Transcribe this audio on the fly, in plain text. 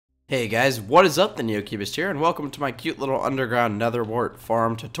Hey guys, what is up? The NeoCubist here, and welcome to my cute little underground Netherwart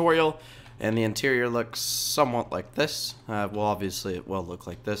farm tutorial. And the interior looks somewhat like this. Well, obviously it will look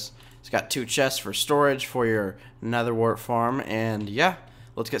like this. It's got two chests for storage for your Netherwart farm, and yeah,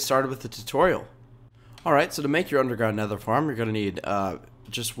 let's get started with the tutorial. Alright, so to make your underground nether farm, you're going to need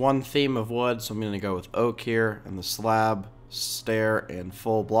just one theme of wood. So I'm going to go with oak here, and the slab, stair, and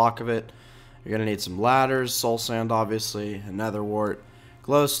full block of it. You're going to need some ladders, soul sand obviously, a netherwart,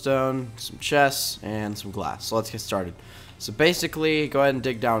 glowstone, some chests, and some glass. So let's get started. So basically, go ahead and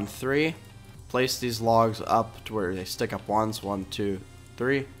dig down 3. Place these logs up to where they stick up once. 1, 2,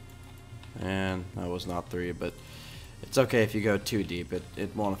 3. And that was not 3, but it's okay if you go too deep.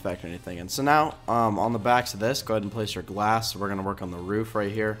 It won't affect anything. And so now, on the backs of this, go ahead and place your glass. So we're going to work on the roof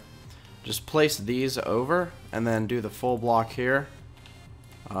right here. Just place these over, and then do the full block here.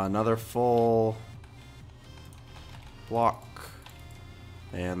 Another full block.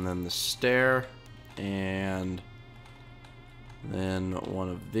 And then the stair, and then one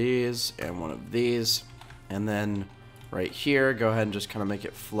of these, and one of these. And then right here, go ahead and just kind of make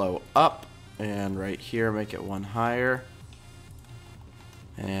it flow up. And right here, make it one higher.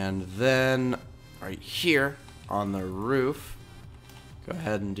 And then right here on the roof, go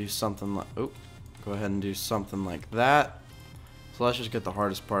ahead and do something like, go ahead and do something like that. So let's just get the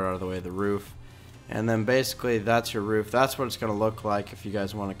hardest part out of the way, the roof. And then basically that's your roof. That's what it's going to look like if you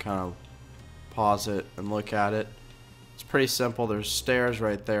guys want to kind of pause it and look at it. It's pretty simple. There's stairs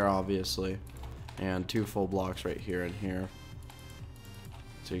right there obviously, and 2 full blocks right here and here.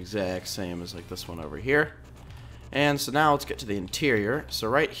 It's the exact same as like this one over here. And so now let's get to the interior. So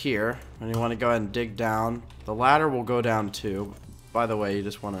right here, when you want to go ahead and dig down, the ladder will go down too. By the way, you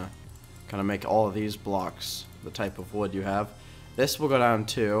just want to kind of make all of these blocks the type of wood you have. This will go down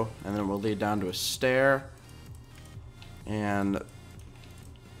too, and then we'll lead down to a stair and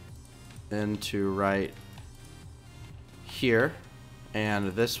into right here.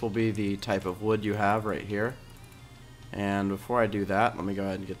 And this will be the type of wood you have right here. And before I do that, let me go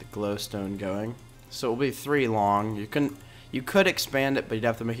ahead and get the glowstone going. So it will be 3 long. You could expand it, but you'd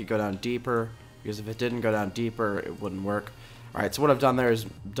have to make it go down deeper, because if it didn't go down deeper, it wouldn't work. Alright, so what I've done there is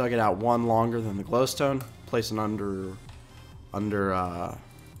dug it out 1 longer than the glowstone, place it under how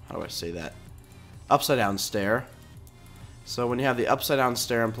do I say that? Upside down stair. So when you have the upside down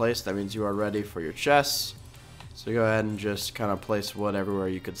stair in place, that means you are ready for your chests. So go ahead and just kind of place wood everywhere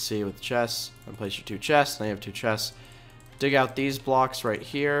you could see with the chests, and place your 2 chests. Now you have 2 chests. Dig out these blocks right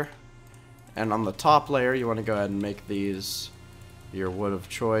here, and on the top layer you want to go ahead and make these your wood of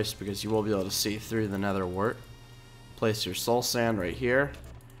choice, because you will be able to see through the netherwart. Place your soul sand right here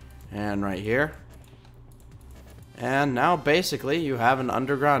and right here. And now basically you have an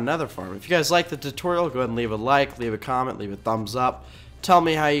underground nether farm. If you guys like the tutorial, go ahead and leave a like, leave a comment, leave a thumbs up. Tell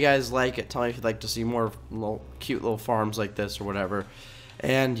me how you guys like it. Tell me if you'd like to see more cute little farms like this or whatever.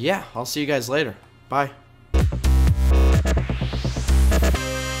 And yeah, I'll see you guys later. Bye.